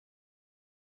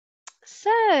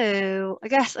So I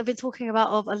guess I've been talking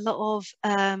about a lot of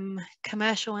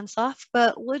commercial and stuff,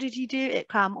 but what did you do,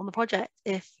 Ikram, on the project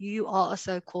if you are a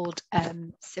so-called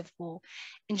civil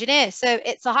engineer? So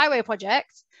it's a highway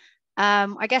project.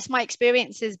 I guess my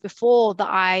experiences before that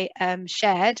I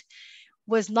shared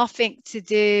was nothing to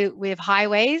do with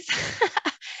highways.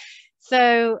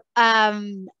 So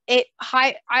I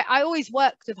always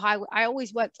worked with highway. I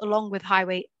always worked along with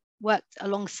highway, worked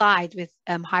alongside with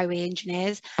highway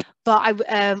engineers. But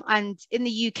and in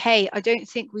the UK, I don't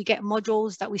think we get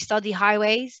modules that we study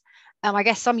highways. I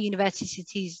guess some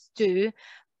universities do,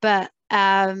 but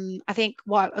I think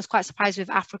what I was quite surprised with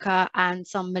Africa and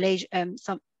some Malaysia,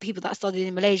 some people that studied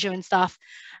in Malaysia and stuff,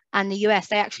 and the US,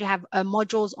 they actually have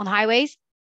modules on highways.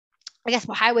 I guess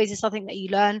what highways is something that you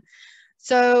learn.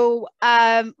 So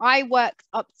I worked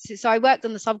I worked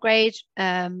on the subgrade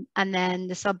and then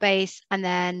the sub base and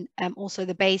then also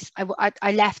the base.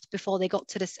 I left before they got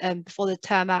to this, before the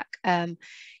tarmac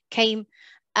came.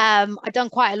 I've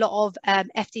done quite a lot of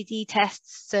FDD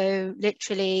tests. So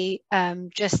literally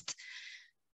just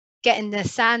getting the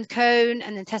sand cone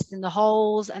and then testing the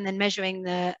holes and then measuring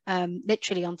the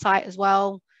literally on site as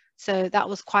well. So that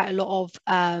was quite a lot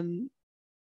of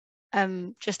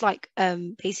just like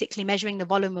basically measuring the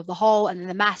volume of the hole and then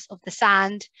the mass of the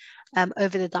sand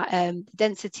over the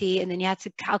density, and then you had to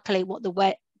calculate what the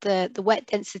wet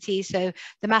density, so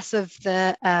the mass of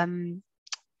the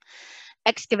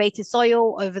excavated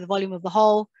soil over the volume of the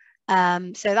hole.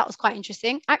 So that was quite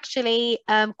interesting. Actually,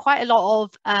 quite a lot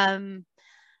of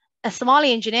a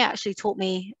Somali engineer actually taught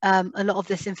me a lot of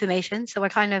this information, so I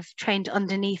kind of trained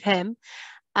underneath him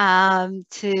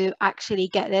to actually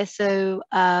get this. So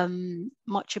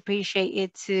much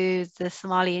appreciated to the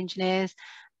Somali engineers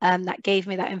that gave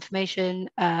me that information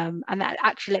and that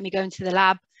actually let me go into the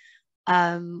lab.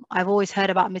 I've always heard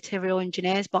about material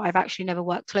engineers, but I've actually never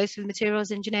worked close with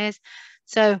materials engineers.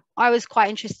 So I was quite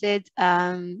interested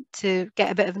to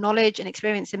get a bit of knowledge and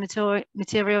experience in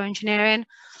material engineering.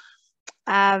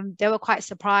 They were quite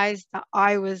surprised that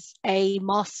I was a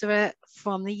master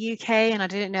from the UK and I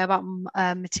didn't know about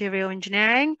material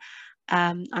engineering.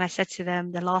 And I said to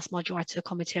them, the last module I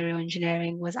took on material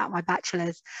engineering was at my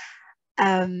bachelor's.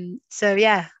 So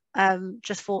yeah,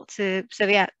 just thought to, so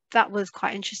yeah, that was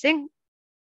quite interesting.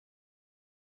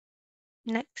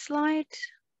 Next slide.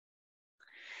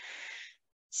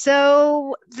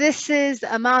 So this is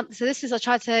the amount, so this is, I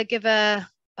tried to give a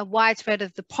widespread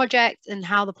of the project and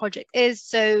how the project is.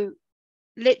 So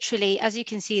literally, as you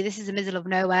can see, this is the middle of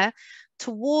nowhere.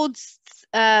 Towards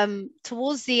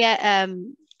the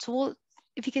towards,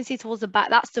 if you can see towards the back,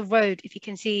 that's the road. If you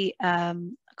can see, I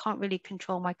can't really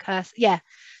control my cursor. Yeah,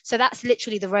 so that's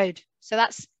literally the road. So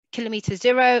that's kilometer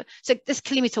 0. So this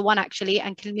kilometer 1 actually,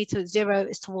 and kilometer 0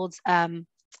 is towards the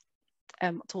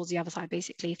other side,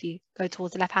 basically, if you go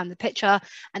towards the left hand of the picture,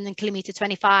 and then kilometer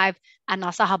 25 and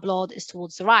our Sahablod is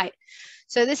towards the right.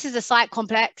 So this is a site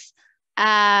complex.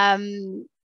 The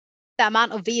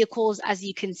amount of vehicles, as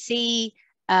you can see,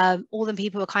 all the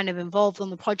people are kind of involved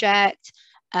on the project,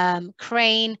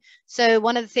 crane. So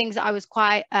one of the things that I was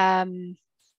quite,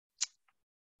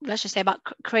 let's just say about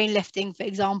crane lifting, for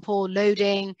example,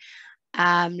 loading,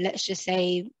 let's just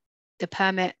say the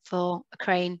permit for a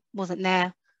crane wasn't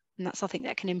there, and that's something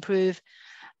that can improve.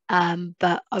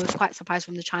 But I was quite surprised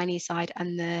from the Chinese side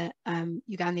and the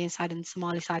Ugandan side and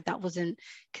Somali side that wasn't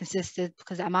consistent,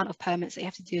 because the amount of permits that you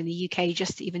have to do in the UK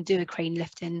just to even do a crane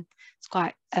lifting is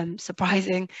quite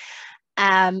surprising.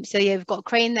 So yeah, we've got a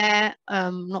crane there.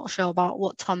 Not sure about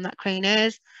what ton that crane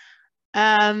is.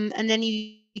 And then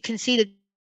you can see the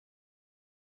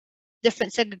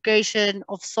different segregation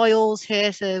of soils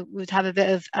here. So we would have a bit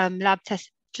of lab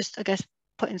test, just I guess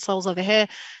putting soils over here.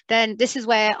 Then this is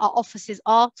where our offices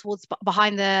are, towards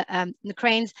behind the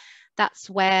cranes.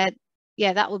 That's where,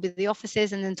 yeah, that will be the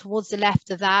offices. And then towards the left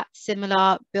of that,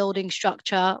 similar building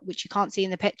structure, which you can't see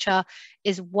in the picture,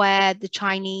 is where the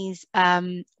Chinese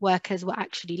workers will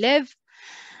actually live.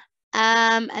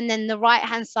 And then the right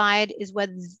hand side is where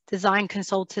the design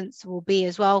consultants will be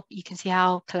as well. You can see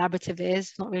how collaborative it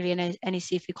is. Not really any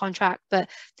CFE contract,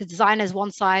 but the designers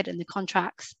one side and the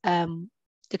contractors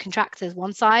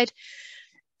one side.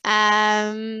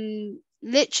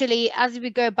 Literally, as we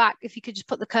go back, if you could just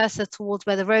put the cursor towards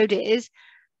where the road is,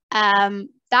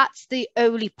 that's the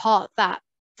only part that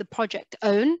the project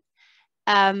own.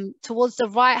 Towards the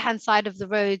right hand side of the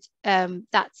road,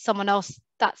 that's someone else,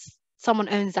 someone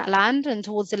owns that land, and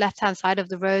towards the left hand side of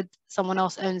the road, someone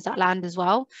else owns that land as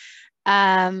well.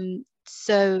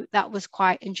 So that was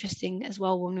quite interesting as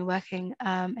well when we were working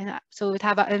in that. So we'd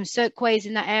have our own soakways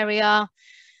in that area.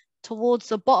 towards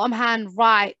the bottom hand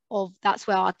right of, that's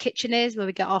where our kitchen is, where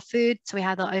we get our food. So we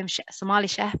had our own Somali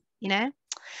chef, you know.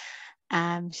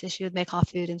 So she would make our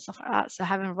food and stuff like that. So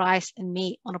having rice and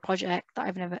meat on a project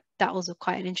that was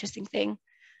quite an interesting thing.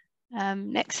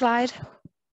 Next slide.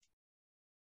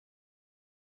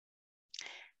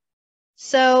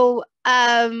 So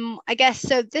I guess,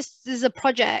 so this is a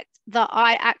project that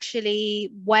I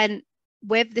actually went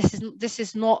with. This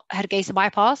is not Hargeisa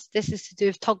bypass. This is to do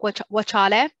with Tog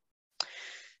Wachale.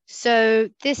 So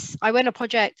I went a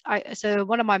project. So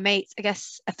one of my mates, I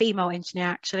guess a female engineer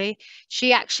actually,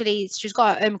 she's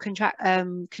got her own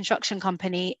construction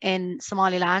company in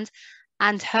Somaliland,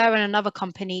 and her and another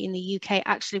company in the UK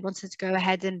actually wanted to go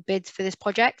ahead and bid for this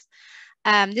project.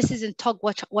 This is in Tog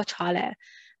Wachale.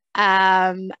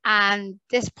 And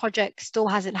this project still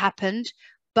hasn't happened,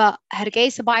 but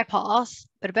Hargeisa bypass,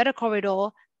 Berbera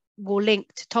corridor, will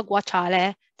link to Tog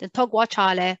Wachale, then Tog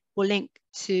Wachale will link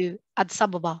to Addis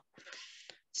Ababa.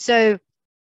 So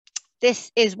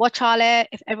this is Wachale.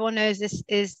 If everyone knows, this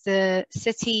is the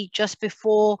city just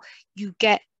before you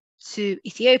get to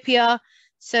Ethiopia.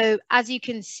 So as you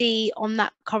can see on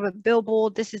that current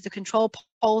billboard, this is the control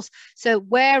poles. So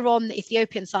we're on the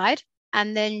Ethiopian side,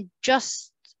 and then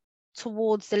just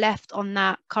towards the left on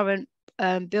that current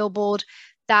billboard,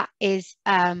 that is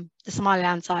the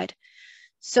Somaliland side.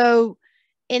 So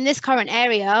in this current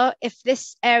area, if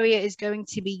this area is going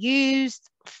to be used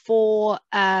for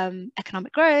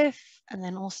economic growth, and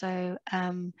then also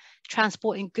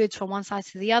transporting goods from one side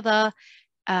to the other,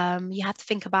 you have to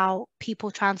think about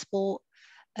people transport,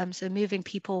 so moving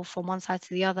people from one side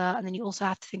to the other, and then you also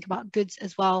have to think about goods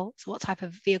as well. So what type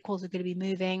of vehicles are going to be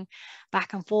moving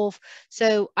back and forth.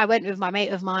 So I went with my mate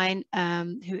of mine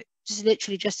who just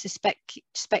literally just to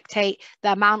spectate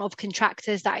the amount of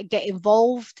contractors that get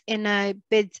involved in a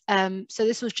bid. So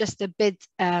this was just a bid.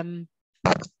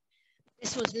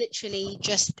 This was literally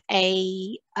just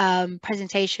a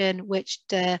presentation which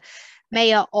the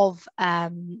mayor of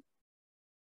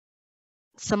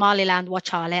Somaliland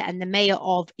Wachale and the mayor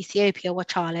of Ethiopia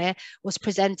Wachale was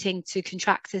presenting to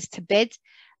contractors to bid,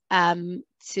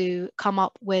 to come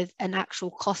up with an actual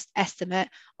cost estimate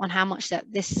on how much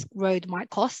that this road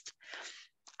might cost.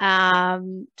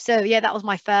 So yeah, that was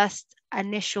my first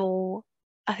initial,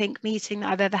 I think, meeting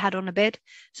that I've ever had on a bid.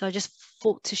 So I just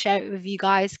thought to share it with you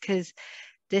guys, because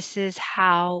this is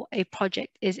how a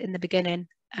project is in the beginning,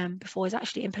 before it's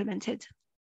actually implemented.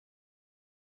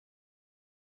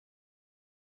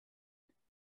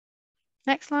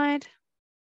 Next slide.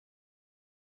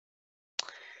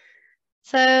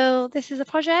 So this is a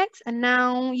project, and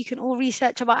now you can all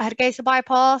research about Hargeisa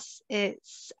bypass.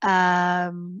 It's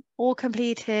all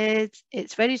completed.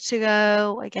 It's ready to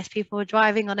go. I guess people are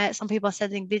driving on it. Some people are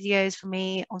sending videos for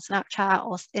me on Snapchat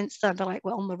or Insta. They're like,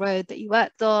 we're on the road that you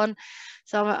worked on.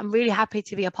 So I'm really happy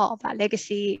to be a part of that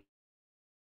legacy.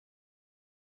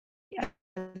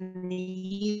 In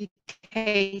the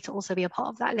UK, to also be a part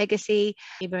of that legacy,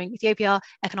 neighbouring Ethiopia,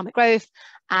 economic growth,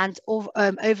 and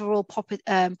overall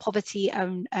poverty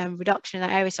and reduction in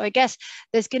that area. So I guess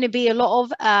there's going to be a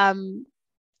lot of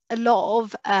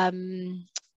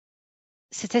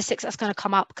statistics that's going to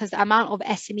come up, because the amount of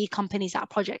SME companies that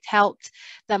project helped,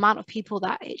 the amount of people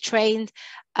that it trained.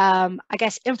 I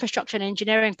guess infrastructure and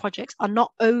engineering projects are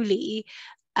not only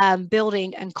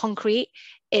building and concrete,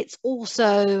 it's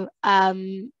also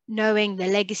knowing the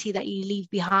legacy that you leave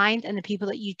behind and the people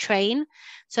that you train.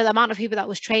 So the amount of people that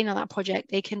was trained on that project,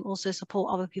 they can also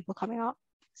support other people coming up.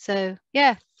 So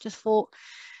yeah, just thought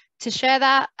to share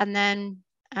that, and then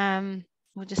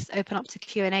we'll just open up to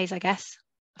Q&As, I guess.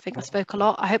 I think I spoke a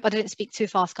lot. I hope I didn't speak too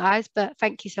fast, guys, but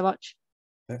thank you so much.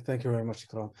 Thank you very much,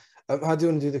 Ikram. How do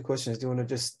you want to do the questions? Do you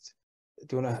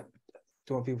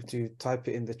want people to type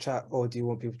it in the chat, or do you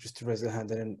want people just to raise their hand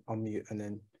and then unmute and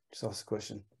then just ask a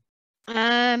question?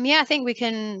 Yeah, I think we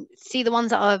can see the ones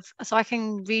that so I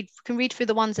can read through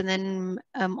the ones, and then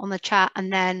on the chat,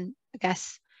 and then I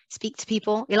guess speak to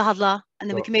people, and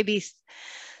then we can maybe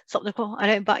stop the call. I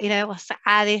don't, but you know, but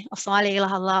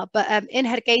in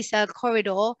Hargeisa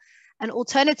corridor, an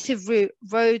alternative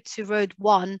road to road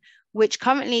 1, which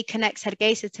currently connects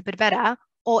Hargeisa to Berbera,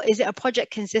 or is it a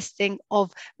project consisting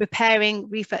of repairing,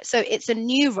 refit? So it's a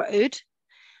new road,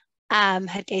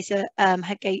 Hargeisa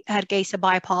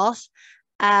bypass.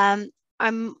 I'm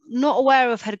not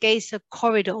aware of Hargeisa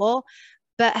corridor,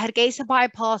 but Hargeisa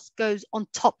bypass goes on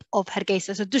top of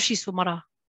Hargeisa, so Dushi Sumara,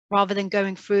 rather than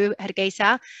going through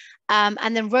Hargeisa.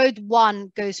 And then road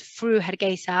 1 goes through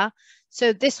Hargeisa.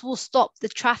 So this will stop the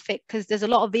traffic, because there's a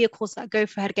lot of vehicles that go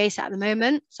through Hargeisa at the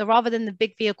moment. So rather than the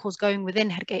big vehicles going within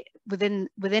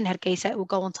Hargeisa, it will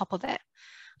go on top of it.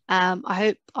 I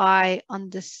hope I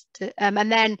understood.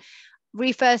 And then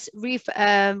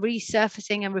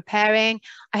resurfacing and repairing.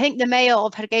 I think the mayor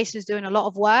of Hargeisa is doing a lot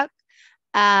of work.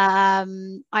 I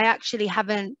actually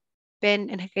haven't been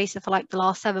in Hargeisa for like the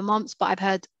last 7 months, but I've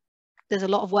heard there's a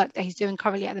lot of work that he's doing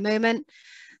currently at the moment.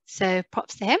 So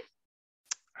props to him.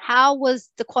 How was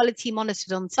the quality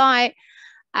monitored on site?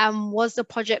 Was the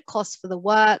project cost for the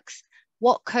works?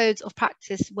 What codes of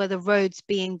practice were the roads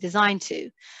being designed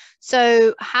to?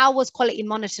 So how was quality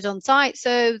monitored on site?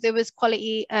 So there was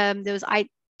quality, I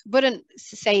wouldn't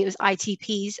say it was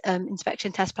ITPs,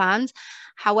 inspection test plans.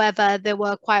 However, there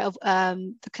were quite,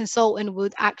 the consultant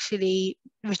would actually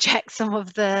reject some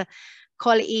of the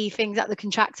quality things that the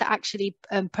contractor actually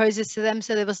poses to them.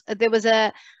 So there was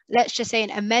a, let's just say,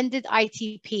 an amended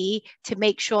ITP to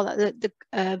make sure that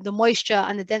the moisture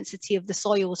and the density of the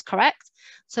soil was correct.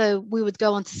 So we would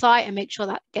go onto site and make sure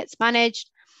that gets managed.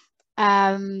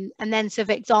 And then, so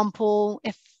for example,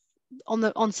 if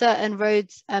on certain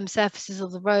roads, surfaces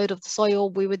of the road, of the soil,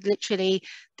 we would literally,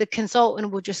 the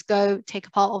consultant will just go take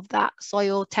a part of that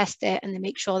soil, test it, and then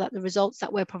make sure that the results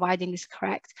that we're providing is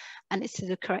correct and it's to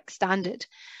the correct standard.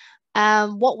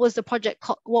 What was the project?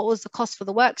 What was the cost for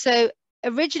the work? So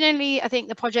originally, I think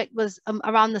the project was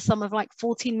around the sum of like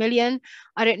 14 million.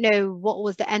 I don't know what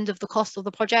was the end of the cost of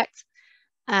the project.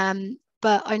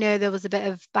 But I know there was a bit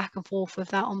of back and forth with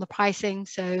that on the pricing.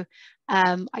 So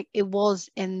it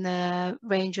was in the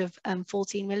range of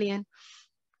 14 million.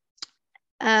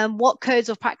 What codes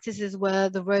of practices were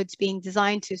the roads being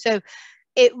designed to? So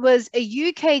it was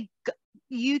a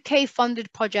UK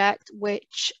funded project,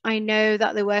 which I know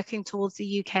that they're working towards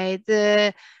the UK.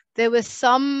 There was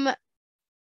some,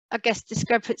 I guess,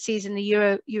 discrepancies in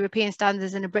the European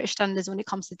standards and the British standards when it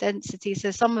comes to density.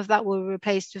 So some of that were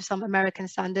replaced with some American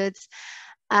standards.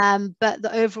 But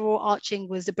the overall arching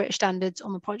was the British standards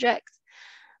on the project.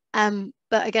 But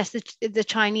I guess the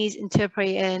Chinese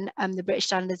interpreting the British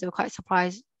standards, they were quite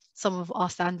surprised some of our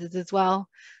standards as well.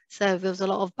 So there was a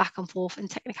lot of back and forth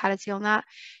and technicality on that.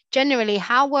 Generally,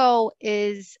 how well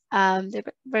is the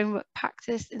framework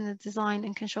practiced in the design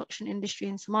and construction industry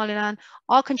in Somaliland?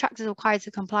 Are contractors required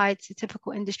to comply to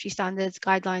typical industry standards,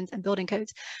 guidelines, and building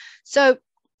codes? So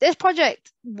this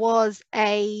project was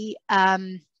a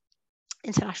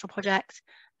international project.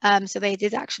 So they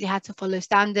did actually had to follow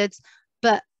standards.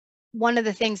 But one of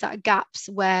the things that gaps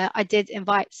where I did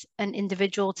invite an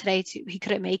individual today he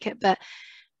couldn't make it, but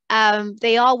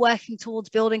they are working towards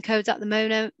building codes at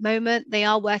the moment. They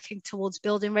are working towards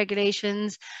building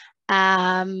regulations.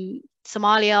 Somaliland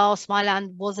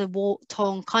was a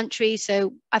war-torn country.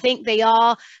 So I think they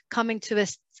are coming to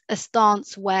a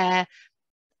stance where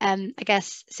I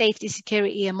guess safety,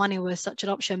 security, and money was such an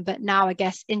option. But now I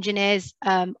guess engineers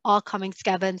are coming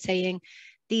together and saying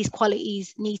these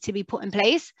qualities need to be put in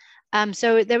place.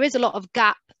 So there is a lot of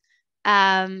gap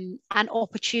and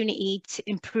opportunity to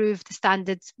improve the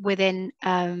standards within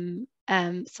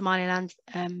Somaliland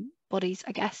bodies,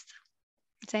 I guess.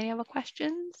 Is there any other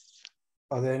questions?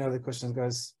 Are there any other questions,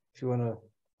 guys? If you want to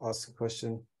ask a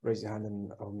question, raise your hand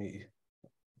and I'll mute you.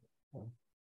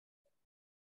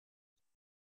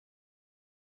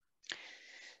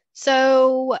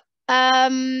 So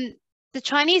the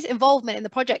Chinese involvement in the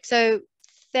project. So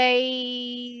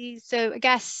I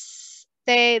guess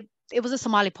it was a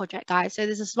Somali project, guys. So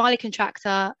there's a Somali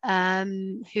contractor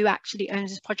who actually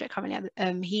owns this project currently.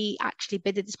 He actually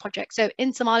bidded this project. So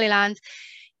in Somaliland,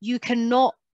 you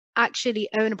cannot actually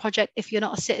own a project if you're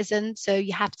not a citizen. So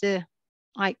you have to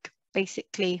like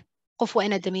basically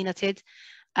in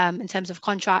terms of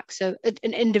contracts. So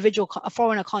an individual, a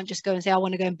foreigner can't just go and say, I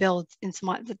want to go and build in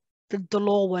Somalia. The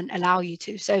law won't allow you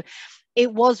to. So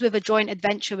it was with a joint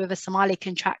adventure with a Somali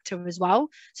contractor as well.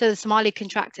 So the Somali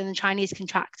contractor and the Chinese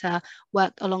contractor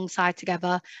worked alongside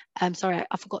together. Sorry,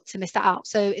 I forgot to miss that out.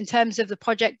 So in terms of the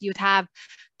project, you would have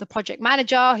the project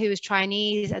manager who was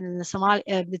Chinese, and then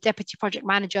the deputy project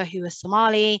manager who was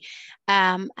Somali,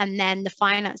 and then the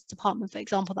finance department, for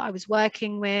example, that I was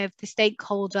working with, the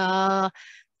stakeholder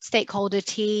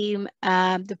team,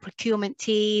 the procurement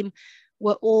team,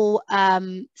 were all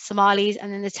Somalis,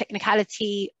 and then the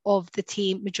technicality of the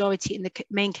team, majority in the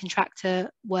main contractor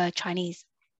were Chinese.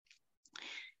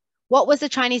 What was the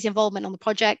Chinese involvement on the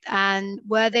project, and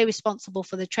were they responsible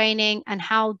for the training, and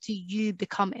how do you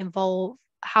become involved?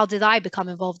 How did I become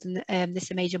involved in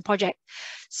this amazing project?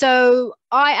 So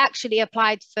I actually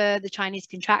applied for the Chinese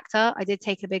contractor. I did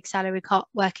take a big salary cut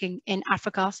working in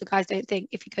Africa. So guys, don't think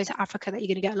if you go to Africa that you're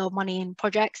going to get a lot of money in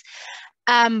projects.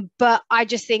 But I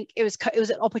just think it was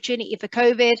an opportunity for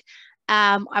COVID.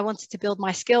 I wanted to build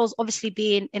my skills. Obviously,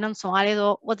 being in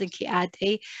Somalia wasn't key.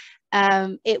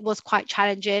 it was quite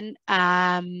challenging.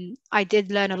 I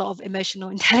did learn a lot of emotional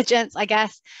intelligence, I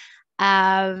guess.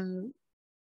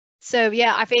 So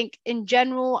yeah, I think in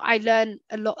general, I learned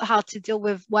a lot how to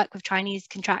work with Chinese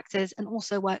contractors and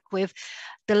also work with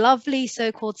the lovely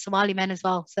so-called Somali men as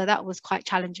well. So that was quite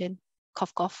challenging.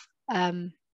 Cough, cough.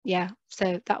 Yeah,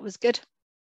 so that was good.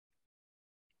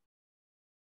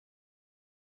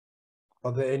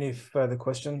 Are there any further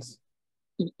questions?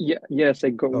 Yes, I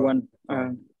got one.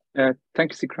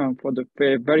 Thanks, Ikram, for the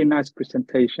very nice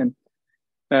presentation.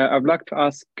 I'd like to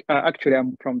ask, actually,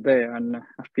 I'm from there and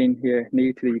I've been here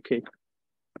new to the UK.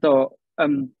 So I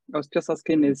was just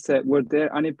asking, were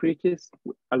there any bridges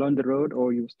along the road,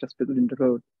 or you was just building the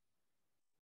road?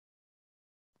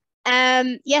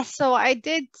 Yes, so I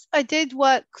did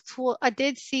work toward, I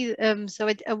did see so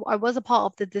I was a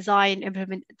part of the design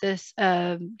implement this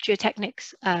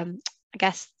geotechnics, I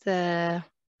guess the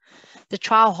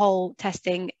trial hole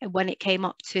testing when it came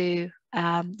up to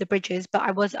the bridges, but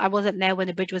I wasn't there when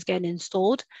the bridge was getting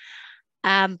installed.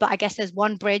 But I guess there's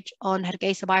one bridge on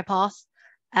Hargeisa bypass,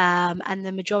 and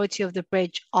the majority of the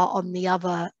bridge are on the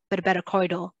other better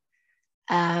corridor.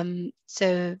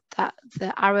 So that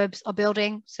the Arabs are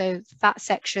building, so that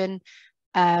section,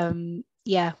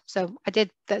 yeah. So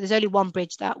there's only one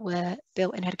bridge that were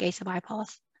built in Hargeisa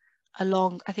bypass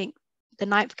along, I think, the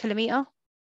 9th kilometer.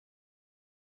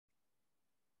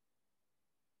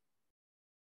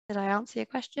 Did I answer your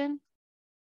question?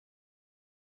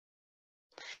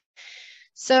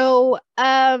 So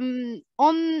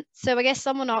so I guess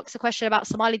someone asked a question about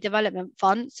Somali Development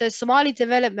Fund. So Somali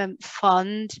Development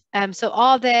Fund, so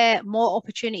are there more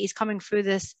opportunities coming through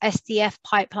this SDF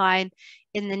pipeline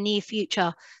in the near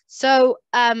future? So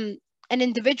an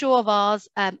individual of ours,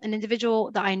 an individual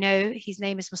that I know, his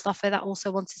name is Mustafa, that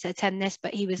also wanted to attend this,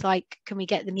 but he was like, can we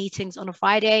get the meetings on a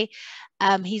Friday?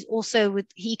 He's also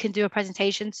he can do a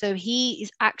presentation. So he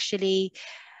is actually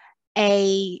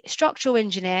a structural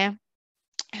engineer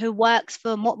who works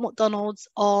for McDonald's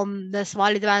on the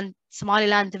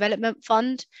Somaliland Development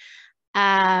Fund.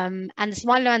 And the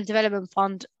Somaliland Development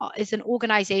Fund is an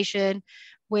organization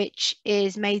which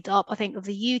is made up, I think, of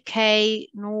the UK,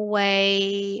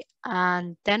 Norway,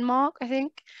 and Denmark, I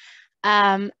think,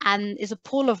 and is a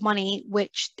pool of money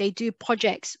which they do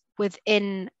projects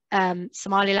within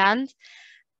Somaliland.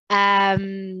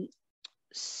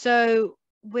 So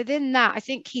within that, I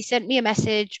think he sent me a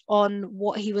message on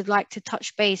what he would like to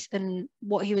touch base and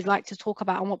what he would like to talk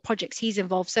about and what projects he's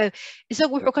involved. So he's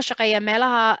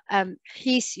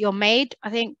your maid. I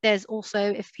think there's also,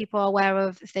 if people are aware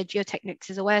of, if their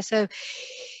geotechnics is aware, so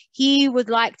he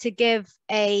would like to give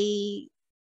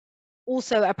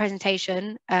also a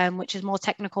presentation which is more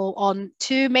technical on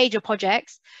 2 major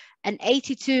projects: an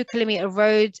 82-kilometer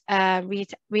road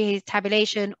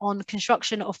rehabilitation on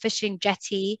construction of fishing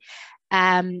jetty,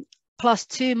 plus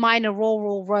 2 minor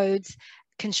rural roads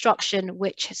construction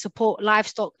which support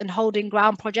livestock and holding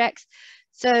ground projects.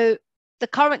 So the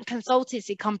current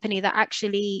consultancy company that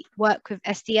actually work with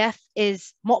SDF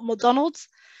is McDonald's.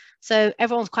 So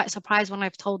everyone's quite surprised when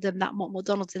I've told them that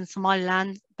McDonald's in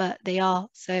Somaliland, but they are.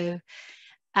 So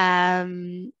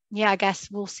yeah, I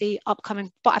guess we'll see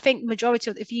upcoming. But I think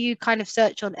majority of, if you kind of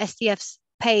search on SDF's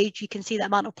page, you can see the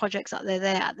amount of projects that are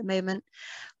there at the moment.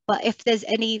 But if there's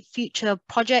any future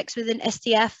projects within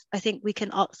SDF, I think we can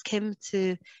ask him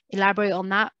to elaborate on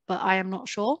that, but I am not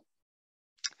sure.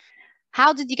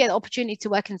 How did you get the opportunity to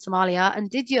work in Somalia, and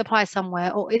did you apply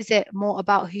somewhere, or is it more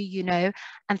about who you know?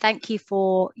 And thank you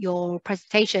for your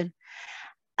presentation.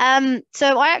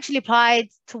 So I actually applied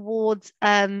towards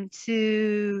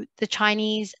to the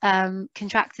Chinese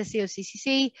contractor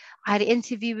COCCC. I had an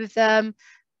interview with them.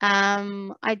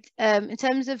 In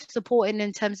terms of supporting,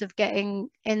 in terms of getting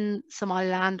in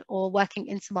Somaliland or working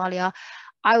in Somalia,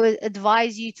 I would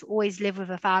advise you to always live with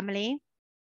a family.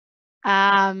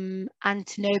 And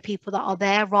to know people that are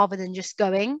there rather than just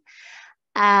going.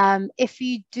 If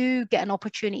you do get an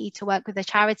opportunity to work with a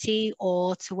charity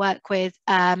or to work with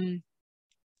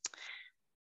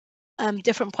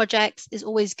different projects, it's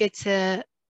always good to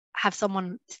have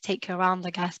someone to take you around,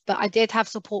 I guess. But I did have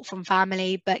support from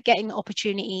family, but getting the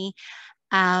opportunity,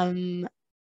 I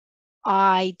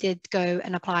did go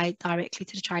and apply directly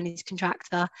to the Chinese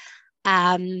contractor.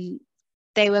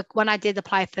 They were, when I did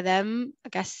apply for them, I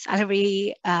guess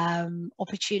salary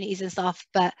opportunities and stuff,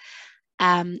 but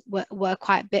were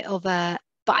quite a bit of a,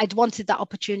 but I'd wanted that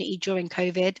opportunity during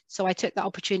COVID. So I took that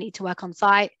opportunity to work on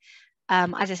site.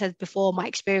 As I said before, my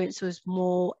experience was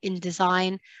more in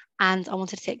design, and I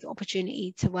wanted to take the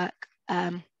opportunity to work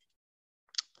on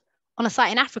a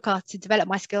site in Africa to develop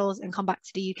my skills and come back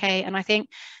to the UK. And I think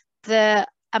the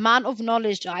amount of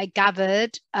knowledge that I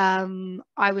gathered,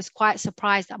 I was quite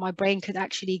surprised that my brain could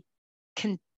actually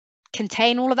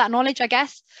contain all of that knowledge, I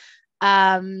guess.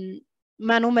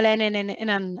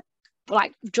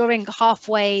 Like during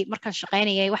halfway I'm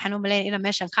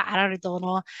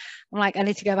like, I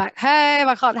need to go back home,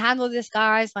 I can't handle this,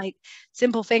 guys. Like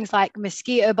simple things like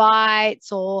mosquito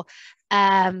bites, or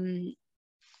I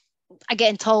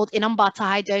getting told in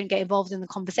Umbatai, don't get involved in the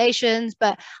conversations.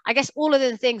 But I guess all of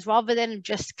the things, rather than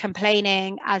just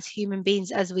complaining as human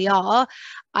beings as we are,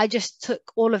 I just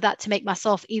took all of that to make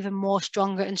myself even more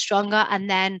stronger and stronger, and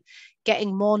then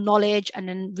getting more knowledge and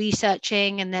then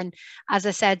researching. And then, as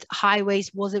I said,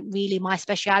 highways wasn't really my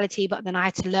speciality, but then I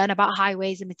had to learn about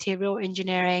highways and material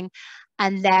engineering,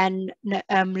 and then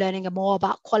learning more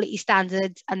about quality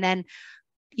standards, and then,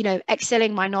 you know,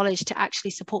 excelling my knowledge to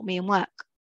actually support me in work.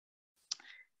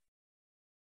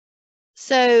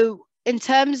 So in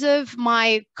terms of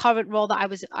my current role that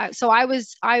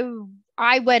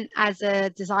I went as a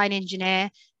design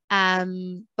engineer,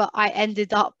 but I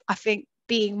ended up, I think,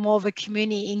 being more of a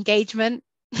community engagement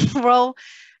role.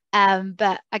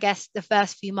 But I guess the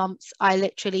first few months I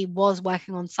literally was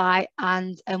working on site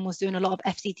and was doing a lot of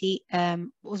FCT,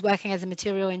 was working as a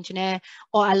material engineer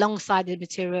or alongside the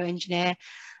material engineer,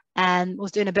 and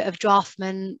was doing a bit of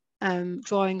draftsman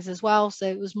drawings as well. So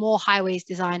it was more highways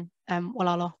design,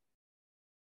 walala.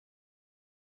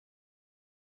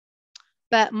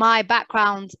 But my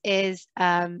background is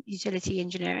utility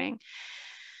engineering.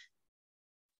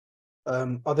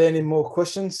 Are there any more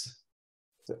questions?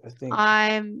 I think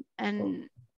I'm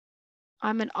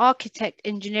an architect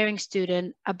engineering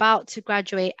student about to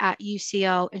graduate at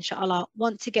UCL, inshallah.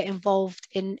 Want to get involved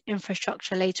in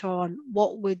infrastructure later on.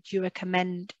 What would you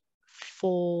recommend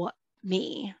for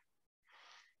me?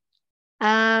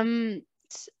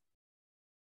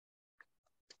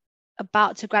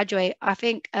 About to graduate, I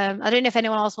think, I don't know if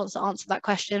anyone else wants to answer that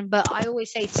question, but I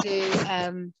always say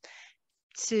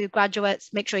to graduates,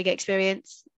 make sure you get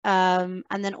experience, and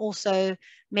then also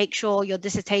make sure your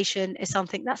dissertation is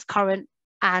something that's current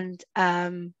and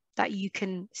that you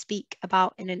can speak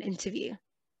about in an interview.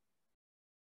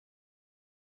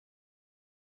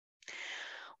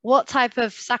 What type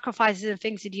of sacrifices and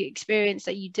things did you experience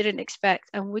that you didn't expect?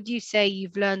 And would you say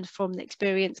you've learned from the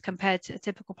experience compared to a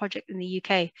typical project in the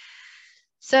UK?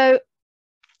 So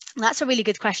that's a really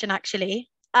good question, actually.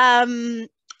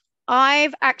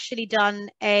 I've actually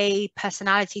done a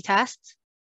personality test,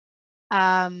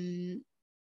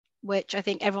 which I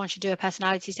think everyone should do a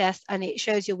personality test, and it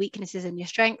shows your weaknesses and your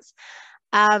strengths.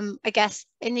 I guess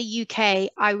in the UK,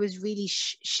 I was really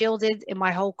shielded in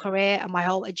my whole career and my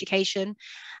whole education.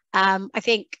 I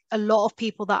think a lot of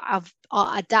people that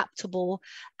are adaptable,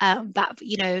 that,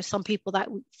 you know, some people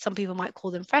might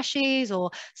call them freshies,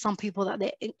 or some people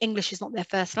that English is not their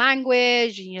first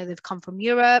language, you know, they've come from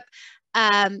Europe.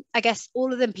 I guess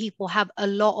all of them people have a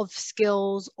lot of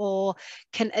skills or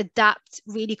can adapt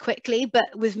really quickly.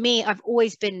 But with me, I've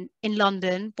always been in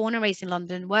London, born and raised in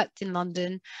London, worked in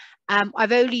London.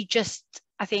 I've only just,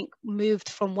 I think, moved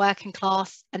from working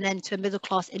class and then to a middle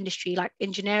class industry like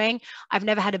engineering. I've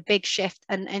never had a big shift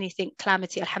and anything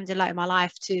calamity, alhamdulillah, in my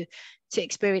life to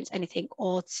experience anything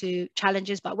or to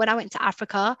challenges. But when I went to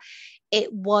Africa,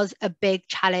 it was a big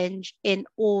challenge in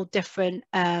all different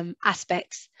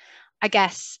aspects. I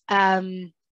guess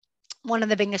one of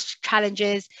the biggest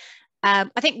challenges, I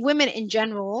think women in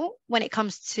general, when it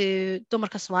comes to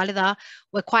Dumarka Somalida,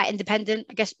 we're quite independent.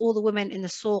 I guess all the women in the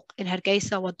souk in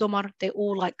Hargeisa or Dumar, they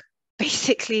all like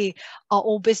basically are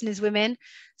all business women.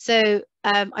 So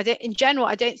in general,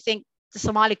 I don't think the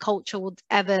Somali culture would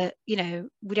ever, you know,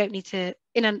 we don't need to,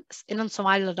 in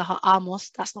Somaliland,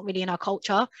 that's not really in our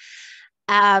culture.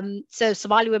 So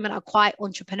Somali women are quite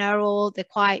entrepreneurial, they're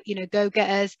quite, you know,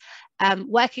 go-getters.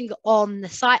 Working on the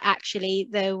site, actually,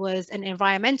 there was an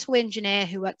environmental engineer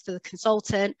who worked for the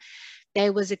consultant.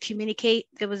 There was a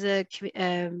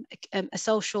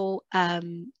social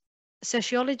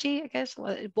sociology, I guess,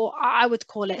 or I would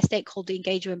call it a stakeholder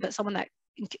engagement, but someone that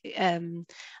I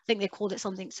think they called it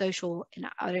something social, and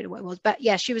I don't know what it was, but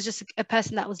yeah, she was just a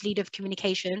person that was lead of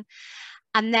communication.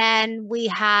 And then we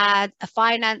had a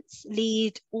finance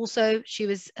lead also. She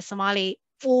was a Somali,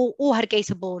 all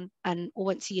Hargeisa born, and all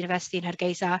went to university in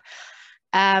Hargeisa.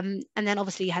 And then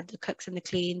obviously you had the cooks and the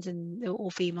cleans, and they were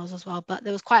all females as well. But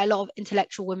there was quite a lot of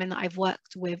intellectual women that I've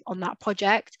worked with on that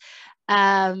project.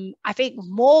 I think I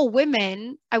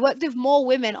worked with more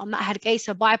women on that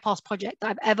Hargeisa bypass project that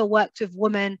I've ever worked with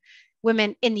women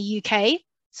in the UK.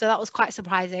 So that was quite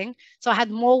surprising. So I had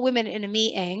more women in a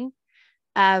meeting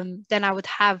than I would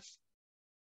have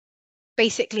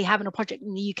basically having a project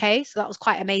in the UK. So that was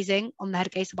quite amazing on the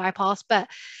Hargeisa bypass. But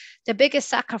the biggest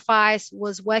sacrifice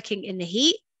was working in the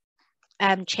heat,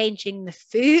 changing the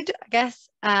food, I guess.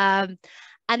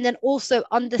 And then also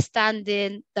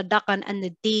understanding the dhaqan and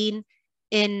the deen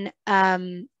in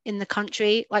the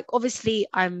country. Like obviously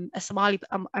I'm a Somali,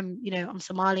 I'm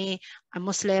Somali, I'm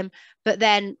Muslim, but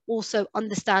then also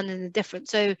understanding the difference.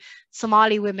 So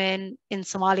Somali women in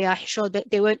Somalia, sure,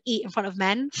 they won't eat in front of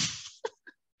men.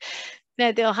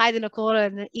 They'll hide in a corner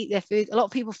and eat their food. A lot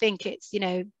of people think it's,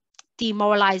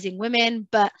 demoralizing women,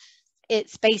 but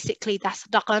it's basically that's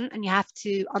dhaqan, and you have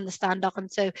to understand dhaqan.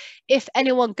 So if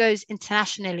anyone goes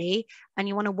internationally and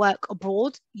you want to work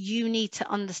abroad, you need to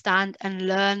understand and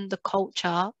learn the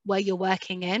culture where you're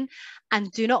working in,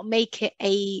 and do not make it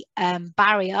a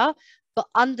barrier, but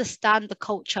understand the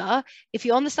culture. If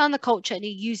you understand the culture and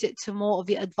you use it to more of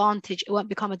your advantage, it won't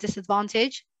become a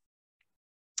disadvantage.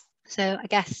 So I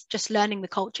guess just learning the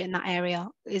culture in that area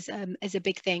is a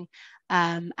big thing,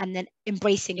 and then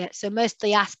embracing it. So most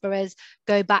diasporas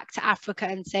go back to Africa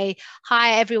and say, "Hi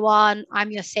everyone,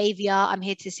 I'm your savior. I'm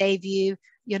here to save you.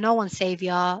 You're no one's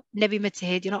savior. Nebi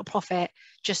Mutahid, you're not a prophet.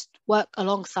 Just work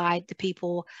alongside the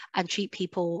people and treat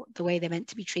people the way they're meant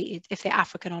to be treated, if they're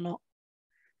African or not."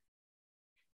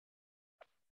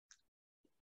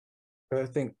 I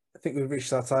think we've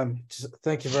reached our time. Just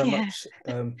thank you very much.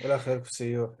 See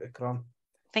you, Ikram.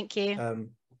 Thank you.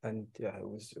 And yeah, it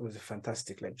was a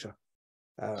fantastic lecture.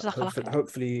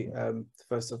 Hopefully, the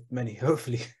first of many.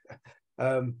 Hopefully,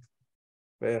 but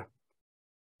yeah,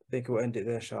 I think we'll end it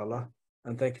there, inshallah.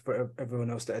 And thank you for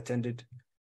everyone else that attended.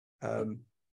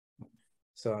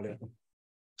 So,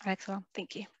 Excellent.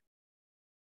 Thank you.